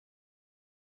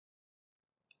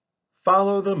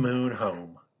Follow the Moon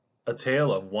Home, a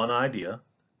tale of one idea,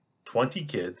 20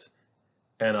 kids,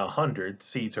 and 100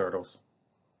 sea turtles.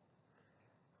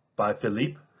 By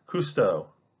Philippe Cousteau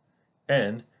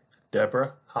and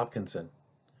Deborah Hopkinson.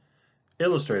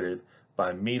 Illustrated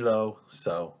by Milo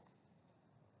So.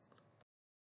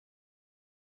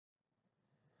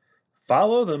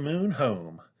 Follow the Moon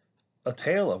Home, a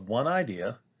tale of one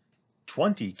idea,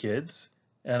 20 kids,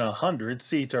 and 100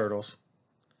 sea turtles.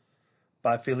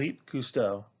 By Philippe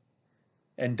Cousteau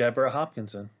and Deborah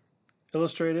Hopkinson.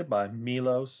 Illustrated by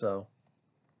Milo So.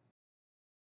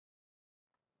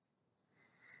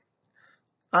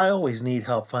 I always need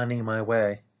help finding my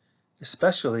way,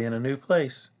 especially in a new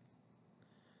place.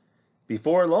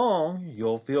 Before long,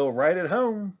 you'll feel right at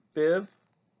home, Viv.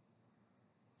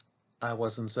 I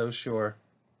wasn't so sure.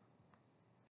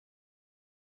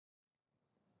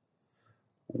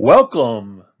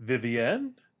 Welcome,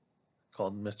 Vivienne,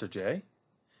 called Mr. J.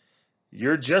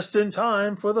 You're just in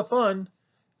time for the fun.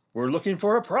 We're looking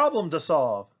for a problem to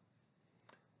solve.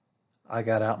 I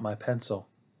got out my pencil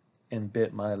and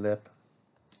bit my lip.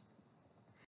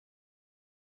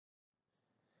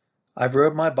 I've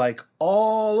rode my bike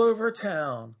all over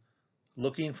town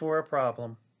looking for a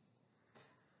problem.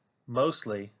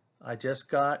 Mostly, I just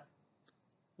got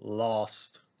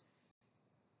lost.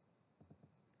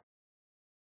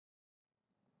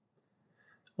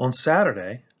 On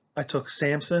Saturday, I took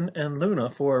Samson and Luna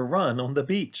for a run on the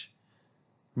beach.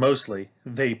 Mostly,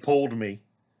 they pulled me.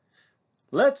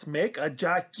 Let's make a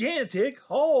gigantic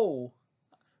hole,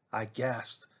 I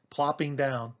gasped, plopping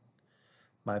down.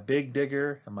 My big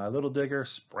digger and my little digger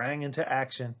sprang into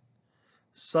action.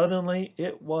 Suddenly,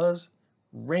 it was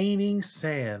raining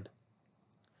sand.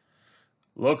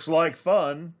 Looks like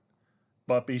fun,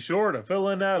 but be sure to fill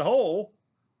in that hole,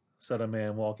 said a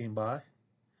man walking by.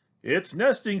 It's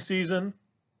nesting season.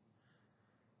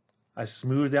 I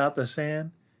smoothed out the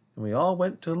sand, and we all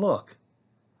went to look.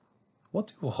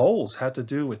 What do holes have to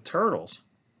do with turtles?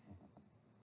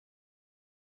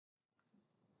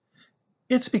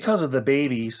 It's because of the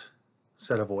babies,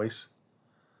 said a voice.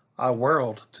 I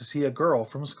whirled to see a girl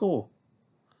from school.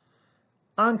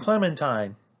 I'm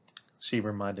Clementine, she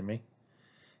reminded me.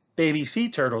 Baby sea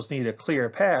turtles need a clear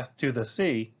path to the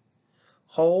sea.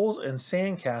 Holes and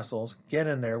sandcastles get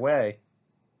in their way.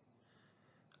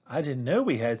 I didn't know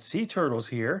we had sea turtles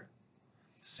here.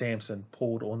 Samson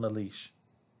pulled on the leash.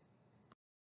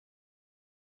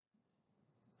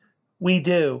 We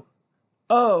do.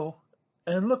 Oh,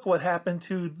 and look what happened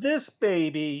to this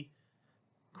baby,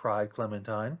 cried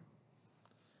Clementine.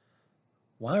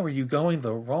 Why were you going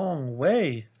the wrong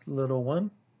way, little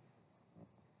one?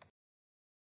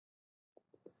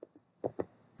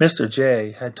 Mr.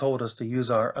 J had told us to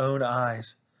use our own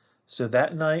eyes, so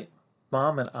that night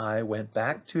Mom and I went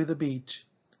back to the beach.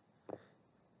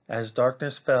 As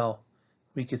darkness fell,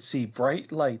 we could see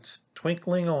bright lights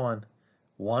twinkling on,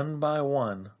 one by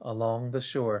one, along the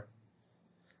shore.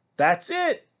 That's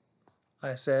it,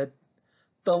 I said.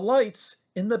 The lights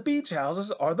in the beach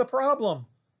houses are the problem.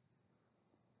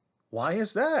 Why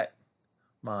is that?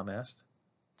 Mom asked.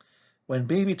 When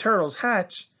baby turtles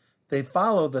hatch, they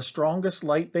follow the strongest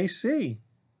light they see,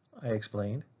 I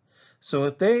explained. So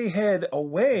if they head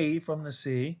away from the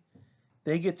sea,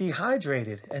 they get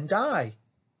dehydrated and die.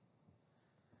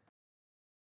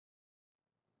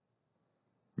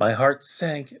 My heart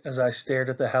sank as I stared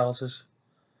at the houses.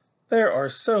 There are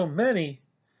so many.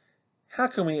 How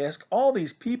can we ask all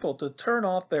these people to turn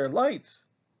off their lights?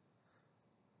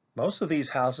 Most of these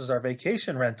houses are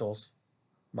vacation rentals,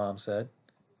 Mom said.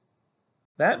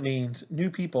 That means new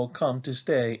people come to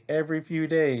stay every few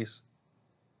days.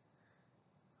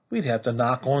 We'd have to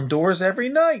knock on doors every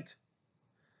night.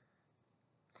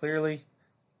 Clearly,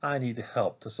 I needed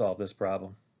help to solve this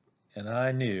problem, and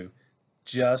I knew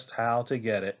just how to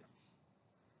get it.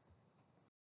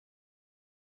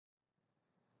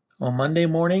 On Monday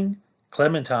morning,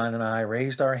 Clementine and I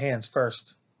raised our hands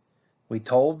first. We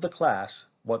told the class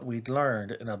what we'd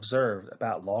learned and observed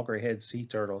about loggerhead sea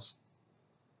turtles.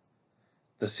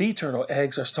 The sea turtle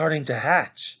eggs are starting to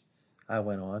hatch, I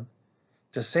went on.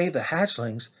 To save the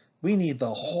hatchlings, we need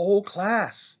the whole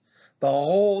class, the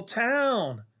whole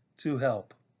town to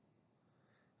help.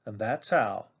 And that's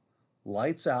how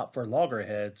Lights Out for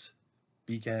Loggerheads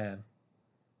began.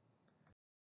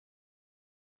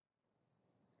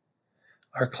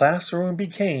 Our classroom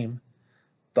became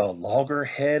the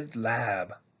Loggerhead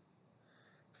Lab.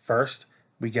 First,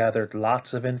 we gathered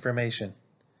lots of information.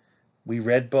 We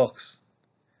read books.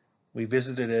 We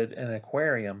visited an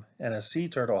aquarium and a sea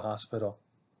turtle hospital.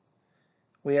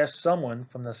 We asked someone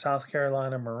from the South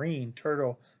Carolina Marine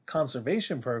Turtle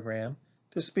Conservation Program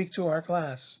to speak to our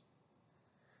class.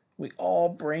 We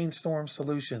all brainstormed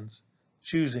solutions,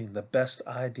 choosing the best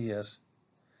ideas.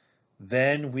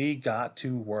 Then we got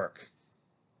to work.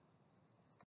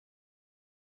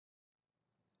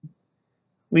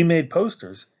 We made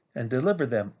posters and delivered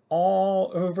them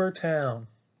all over town.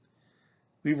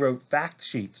 We wrote fact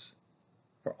sheets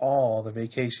for all the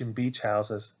vacation beach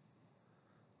houses.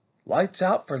 Lights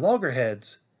out for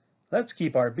loggerheads. Let's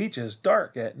keep our beaches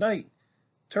dark at night.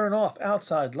 Turn off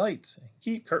outside lights and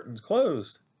keep curtains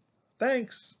closed.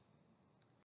 Thanks.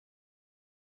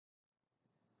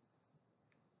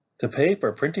 To pay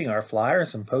for printing our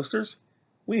flyers and posters,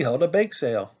 we held a bake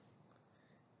sale.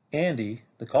 Andy,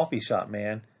 the coffee shop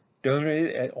man,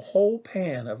 donated a whole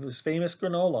pan of his famous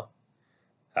granola.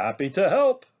 Happy to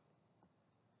help.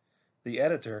 The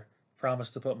editor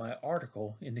promised to put my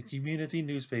article in the community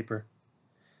newspaper.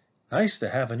 Nice to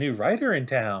have a new writer in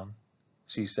town,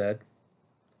 she said.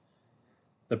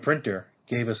 The printer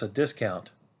gave us a discount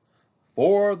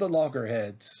for the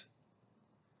loggerheads.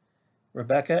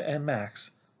 Rebecca and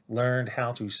Max learned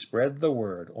how to spread the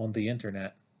word on the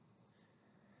internet.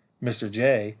 Mr.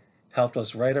 J helped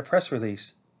us write a press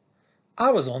release.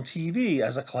 I was on TV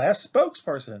as a class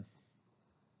spokesperson.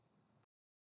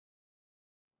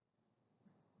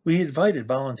 We invited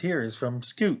volunteers from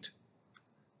SCOOT,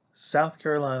 South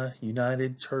Carolina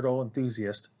United Turtle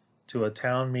Enthusiasts, to a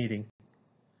town meeting.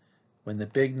 When the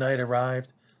big night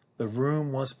arrived, the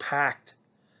room was packed.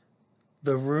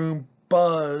 The room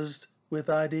buzzed with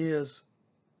ideas.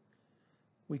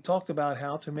 We talked about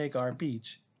how to make our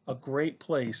beach a great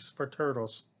place for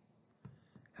turtles,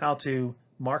 how to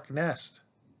mark nests,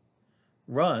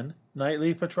 run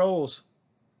nightly patrols,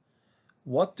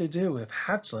 what to do if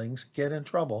hatchlings get in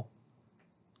trouble.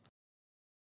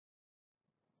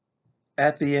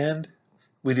 At the end,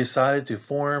 we decided to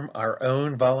form our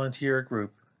own volunteer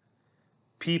group.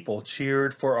 People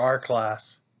cheered for our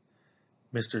class.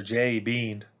 Mr. J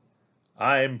beamed.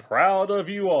 I'm proud of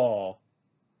you all.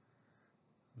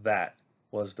 That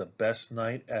was the best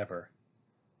night ever.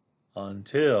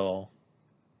 Until...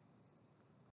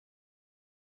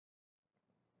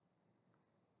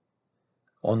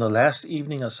 On the last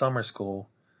evening of summer school,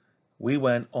 we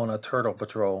went on a turtle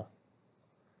patrol.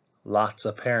 Lots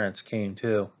of parents came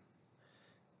too.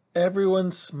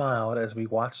 Everyone smiled as we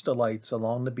watched the lights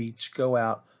along the beach go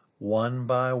out one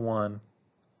by one.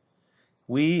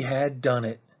 We had done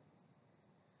it.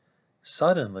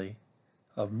 Suddenly,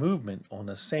 a movement on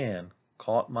the sand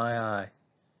caught my eye.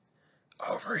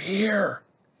 Over here,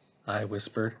 I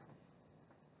whispered.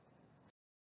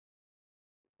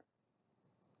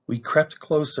 We crept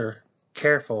closer,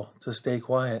 careful to stay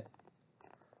quiet.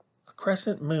 A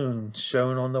crescent moon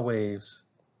shone on the waves.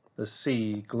 The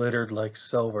sea glittered like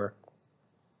silver.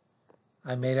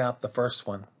 I made out the first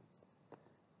one,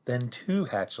 then two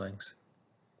hatchlings.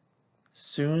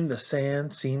 Soon the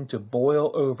sand seemed to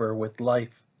boil over with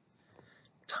life.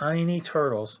 Tiny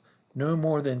turtles, no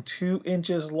more than 2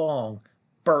 inches long,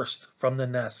 burst from the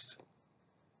nest.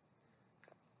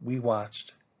 We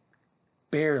watched,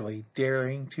 barely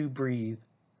daring to breathe.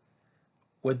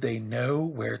 Would they know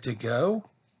where to go?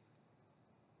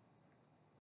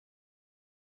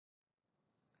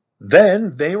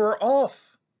 Then they were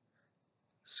off,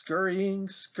 scurrying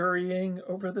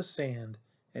over the sand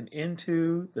and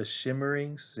into the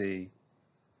shimmering sea.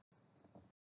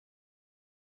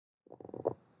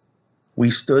 We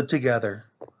stood together,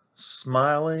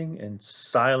 smiling and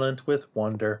silent with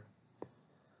wonder.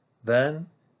 Then,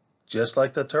 just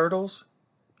like the turtles,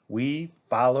 we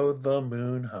followed the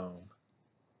moon home.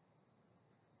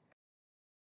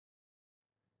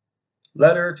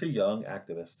 Letter to Young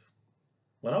Activist.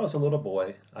 When I was a little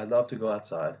boy, I loved to go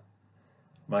outside.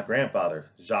 My grandfather,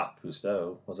 Jacques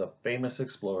Cousteau, was a famous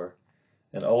explorer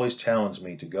and always challenged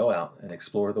me to go out and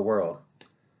explore the world.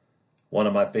 One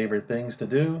of my favorite things to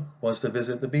do was to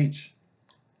visit the beach.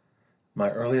 My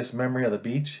earliest memory of the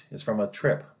beach is from a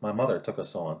trip my mother took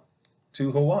us on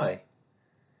to Hawaii.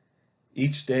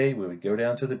 Each day we would go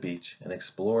down to the beach and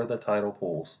explore the tidal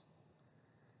pools.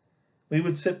 We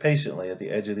would sit patiently at the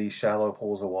edge of these shallow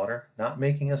pools of water, not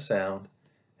making a sound,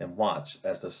 and watch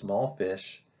as the small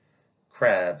fish,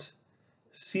 crabs,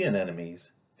 sea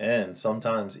anemones, and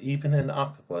sometimes even an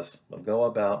octopus would go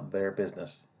about their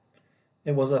business.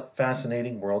 It was a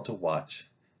fascinating world to watch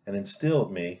and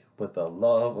instilled me with a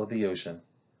love of the ocean.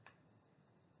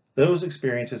 Those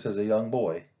experiences as a young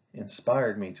boy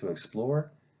inspired me to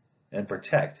explore and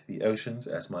protect the oceans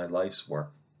as my life's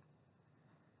work.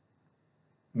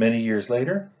 Many years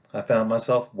later, I found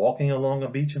myself walking along a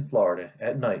beach in Florida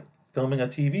at night, filming a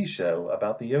TV show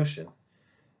about the ocean,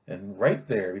 and right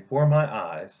there before my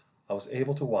eyes, I was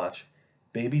able to watch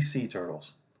baby sea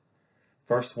turtles,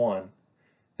 first one,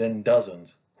 then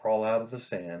dozens, crawl out of the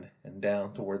sand and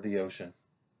down toward the ocean.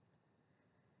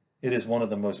 It is one of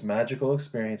the most magical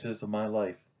experiences of my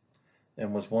life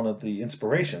and was one of the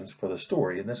inspirations for the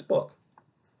story in this book.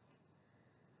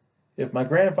 If my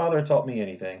grandfather taught me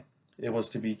anything, it was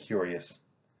to be curious,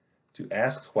 to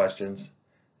ask questions,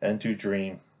 and to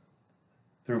dream.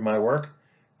 Through my work,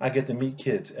 I get to meet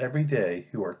kids every day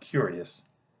who are curious.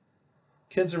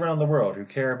 Kids around the world who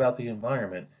care about the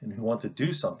environment and who want to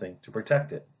do something to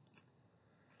protect it.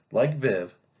 Like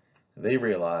Viv, they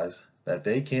realize that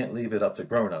they can't leave it up to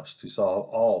grown-ups to solve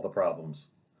all the problems.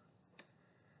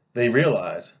 They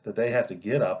realize that they have to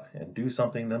get up and do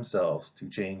something themselves to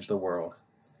change the world.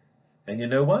 And you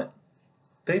know what?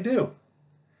 They do.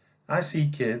 I see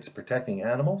kids protecting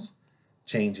animals,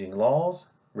 changing laws,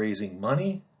 raising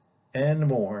money, and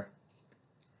more.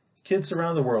 Kids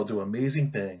around the world do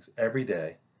amazing things every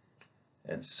day,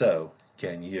 and so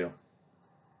can you.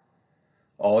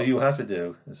 All you have to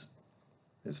do is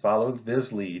follow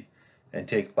Viv's lead and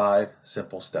take 5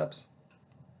 simple steps.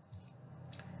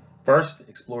 First,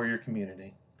 explore your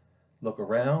community. Look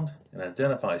around and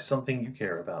identify something you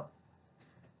care about.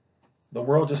 The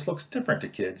world just looks different to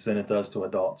kids than it does to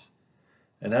adults,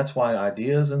 and that's why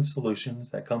ideas and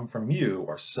solutions that come from you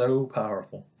are so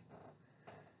powerful.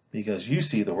 Because you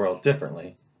see the world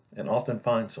differently and often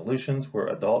find solutions where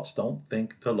adults don't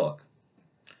think to look.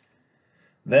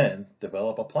 Then,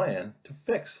 develop a plan to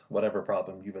fix whatever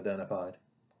problem you've identified.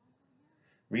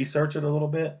 Research it a little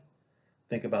bit.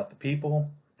 Think about the people,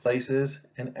 places,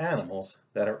 and animals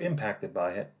that are impacted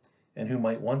by it and who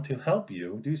might want to help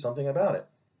you do something about it.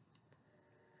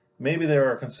 Maybe there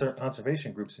are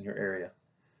conservation groups in your area,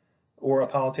 or a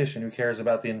politician who cares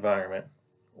about the environment,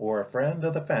 or a friend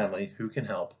of the family who can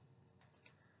help.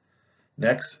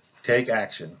 Next, take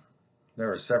action.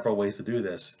 There are several ways to do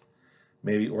this.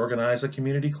 Maybe organize a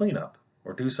community cleanup,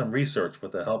 or do some research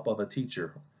with the help of a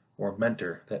teacher or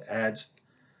mentor that adds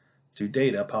to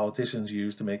data politicians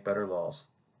use to make better laws.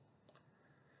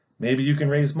 Maybe you can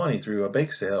raise money through a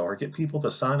bake sale or get people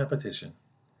to sign a petition.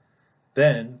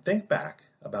 Then think back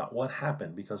about what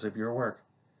happened because of your work.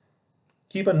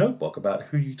 Keep a notebook about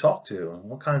who you talked to and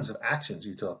what kinds of actions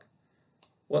you took.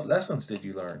 What lessons did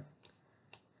you learn?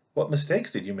 What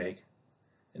mistakes did you make?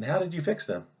 And how did you fix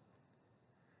them?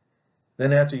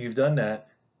 Then after you've done that,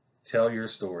 tell your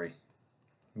story.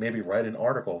 Maybe write an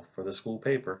article for the school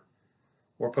paper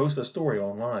or post a story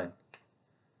online.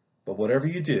 But whatever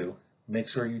you do, make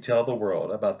sure you tell the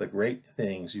world about the great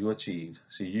things you achieved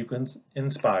so you can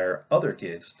inspire other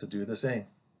kids to do the same.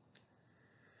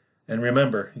 And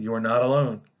remember, you are not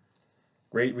alone.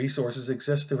 Great resources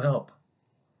exist to help.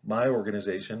 My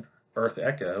organization, Earth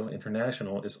Echo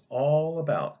International, is all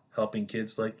about helping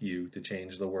kids like you to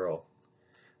change the world.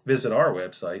 Visit our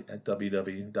website at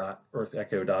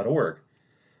www.earthecho.org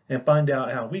and find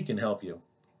out how we can help you.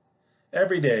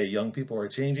 Every day, young people are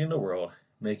changing the world,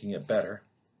 making it better.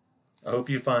 I hope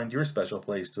you find your special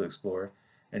place to explore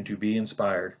and to be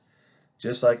inspired,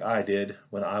 just like I did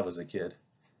when I was a kid.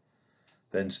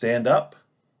 Then stand up,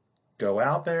 go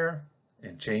out there,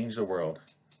 and change the world.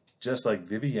 Just like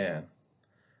Viviane.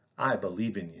 I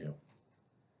believe in you.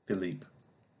 Philippe.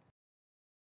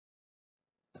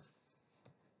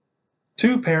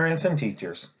 To parents and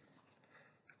teachers.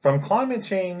 From climate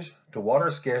change to water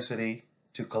scarcity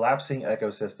to collapsing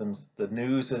ecosystems, the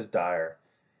news is dire,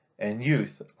 and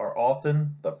youth are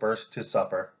often the first to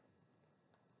suffer.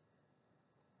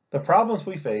 The problems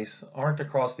we face aren't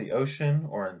across the ocean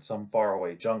or in some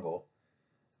faraway jungle.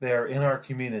 They are in our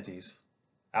communities,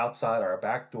 outside our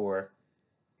back door,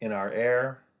 in our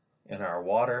air, in our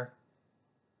water,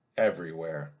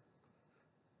 everywhere.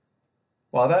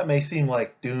 While that may seem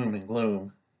like doom and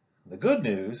gloom, the good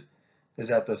news is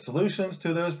that the solutions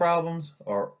to those problems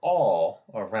are all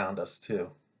around us too.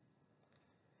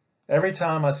 Every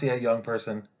time I see a young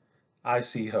person, I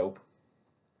see hope.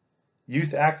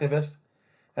 Youth activists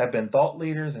have been thought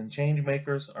leaders and change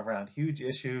makers around huge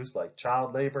issues like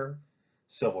child labor,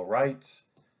 civil rights,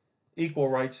 equal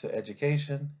rights to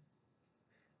education,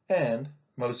 and,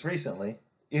 most recently,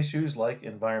 issues like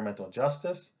environmental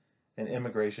justice and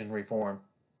immigration reform.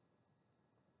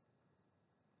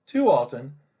 Too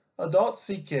often, adults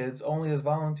see kids only as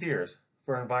volunteers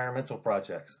for environmental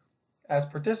projects, as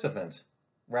participants,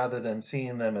 rather than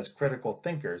seeing them as critical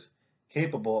thinkers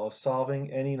capable of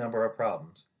solving any number of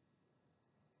problems.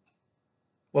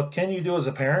 What can you do as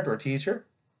a parent or teacher?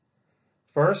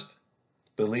 First,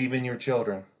 believe in your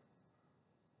children.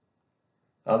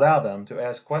 Allow them to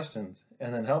ask questions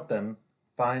and then help them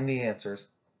find the answers.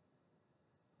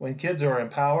 When kids are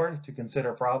empowered to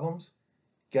consider problems,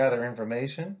 gather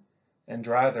information, and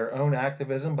drive their own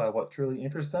activism by what truly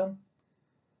interests them,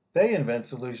 they invent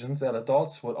solutions that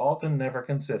adults would often never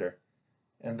consider.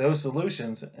 And those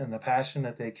solutions and the passion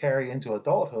that they carry into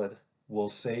adulthood will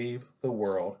save the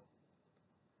world.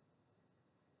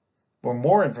 For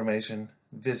more information,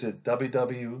 visit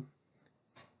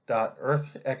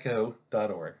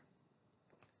www.earthecho.org.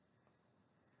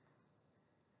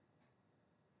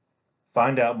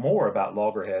 Find out more about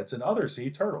loggerheads and other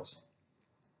sea turtles.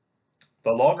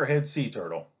 The loggerhead sea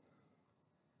turtle,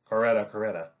 Caretta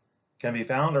caretta, can be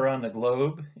found around the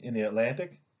globe in the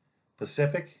Atlantic,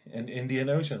 Pacific, and Indian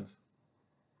Oceans.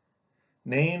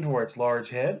 Named for its large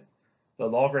head, the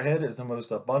loggerhead is the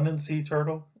most abundant sea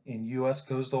turtle in U.S.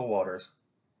 coastal waters.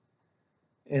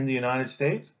 In the United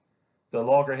States, the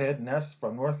loggerhead nests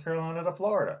from North Carolina to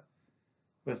Florida,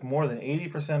 with more than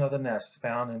 80% of the nests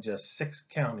found in just 6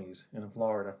 counties in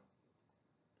Florida.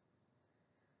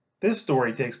 This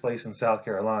story takes place in South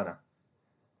Carolina,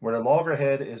 where the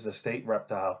loggerhead is the state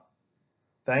reptile,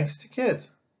 thanks to kids.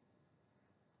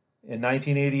 In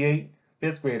 1988,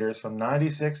 5th graders from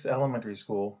 96 Elementary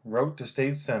School wrote to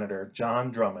State Senator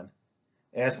John Drummond,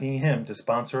 asking him to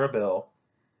sponsor a bill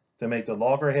to make the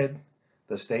loggerhead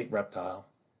the state reptile.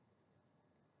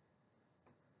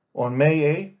 On May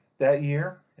 8th that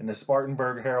year, in the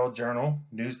Spartanburg Herald-Journal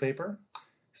newspaper,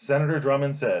 Senator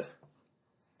Drummond said,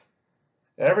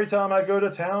 "Every time I go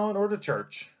to town or to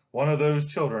church, one of those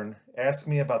children asks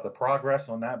me about the progress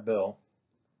on that bill."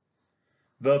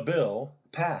 The bill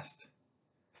passed.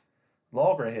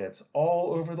 Loggerheads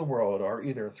all over the world are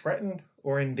either threatened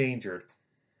or endangered,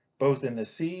 both in the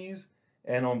seas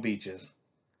and on beaches.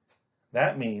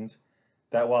 That means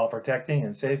that while protecting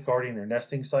and safeguarding their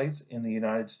nesting sites in the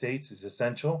United States is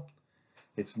essential,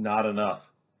 it's not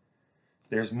enough.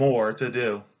 There's more to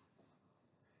do.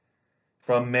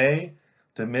 From May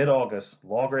to mid-August,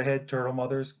 loggerhead turtle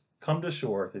mothers come to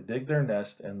shore to dig their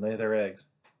nest and lay their eggs.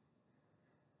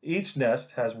 Each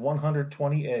nest has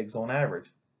 120 eggs on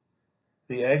average.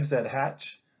 The eggs that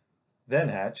then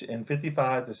hatch in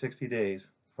 55 to 60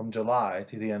 days, from July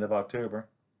to the end of October.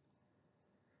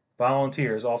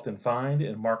 Volunteers often find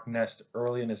and mark nests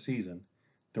early in the season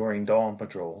during dawn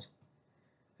patrols,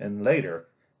 and later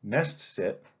nest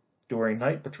sit during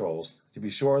night patrols to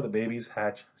be sure the babies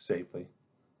hatch safely.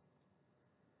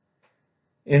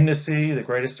 In the sea, the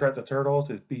greatest threat to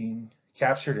turtles is being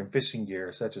captured in fishing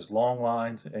gear such as long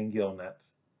lines and gill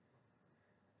nets.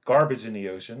 Garbage in the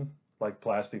ocean, like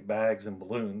plastic bags and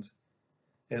balloons,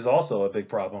 is also a big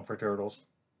problem for turtles.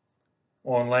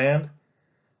 On land,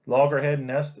 loggerhead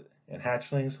nests and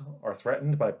hatchlings are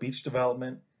threatened by beach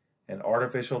development and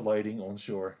artificial lighting on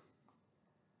shore.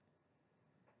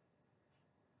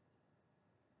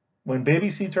 When baby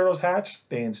sea turtles hatch,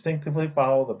 they instinctively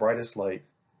follow the brightest light.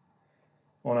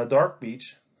 On a dark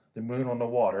beach, the moon on the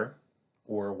water,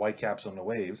 or whitecaps on the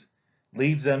waves,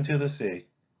 leads them to the sea.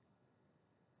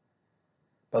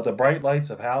 But the bright lights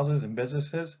of houses and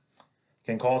businesses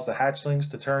can cause the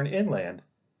hatchlings to turn inland.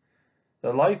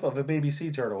 The life of a baby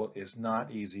sea turtle is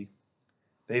not easy.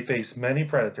 They face many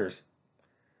predators,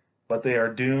 but they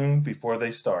are doomed before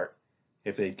they start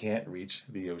if they can't reach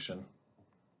the ocean.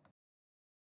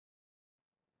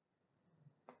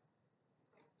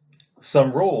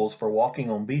 Some rules for walking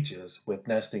on beaches with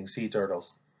nesting sea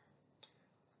turtles.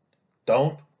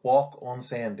 Don't walk on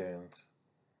sand dunes.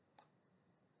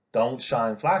 Don't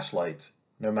shine flashlights,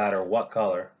 no matter what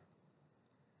color.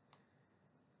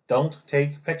 Don't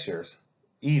take pictures,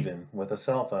 even with a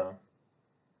cell phone.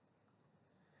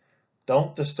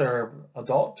 Don't disturb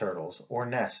adult turtles or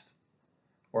nest,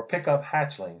 or pick up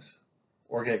hatchlings,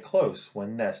 or get close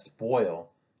when nests boil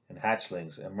and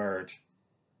hatchlings emerge.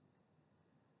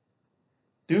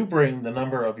 Do bring the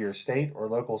number of your state or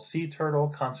local sea turtle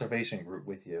conservation group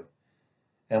with you,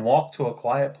 and walk to a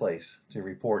quiet place to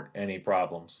report any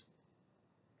problems.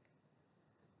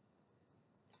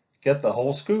 Get the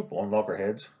whole scoop on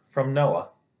loggerheads from NOAA.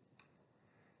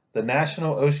 The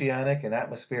National Oceanic and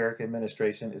Atmospheric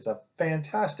Administration is a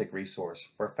fantastic resource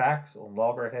for facts on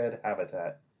loggerhead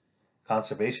habitat,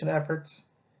 conservation efforts,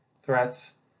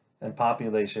 threats, and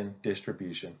population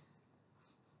distribution.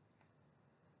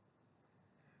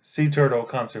 Sea turtle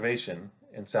conservation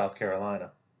in South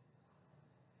Carolina.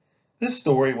 This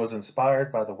story was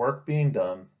inspired by the work being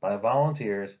done by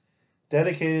volunteers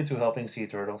dedicated to helping sea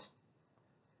turtles.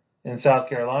 In South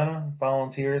Carolina,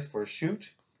 volunteers for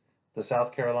SHOOT, the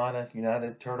South Carolina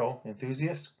United Turtle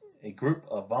Enthusiasts, a group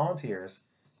of volunteers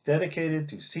dedicated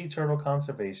to sea turtle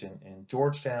conservation in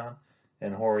Georgetown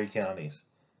and Horry counties,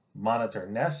 monitor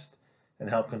nests and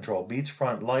help control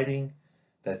beachfront lighting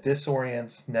that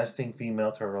disorients nesting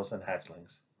female turtles and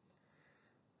hatchlings.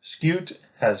 Scute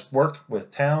has worked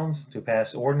with towns to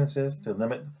pass ordinances to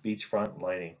limit beachfront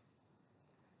lighting.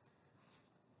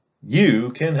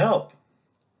 You can help.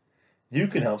 You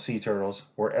can help sea turtles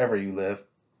wherever you live.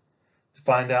 To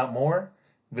find out more,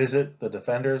 visit the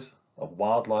Defenders of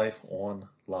Wildlife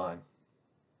online.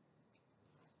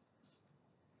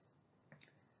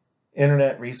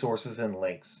 Internet resources and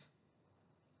links.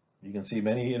 You can see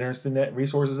many internet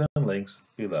resources and links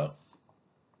below.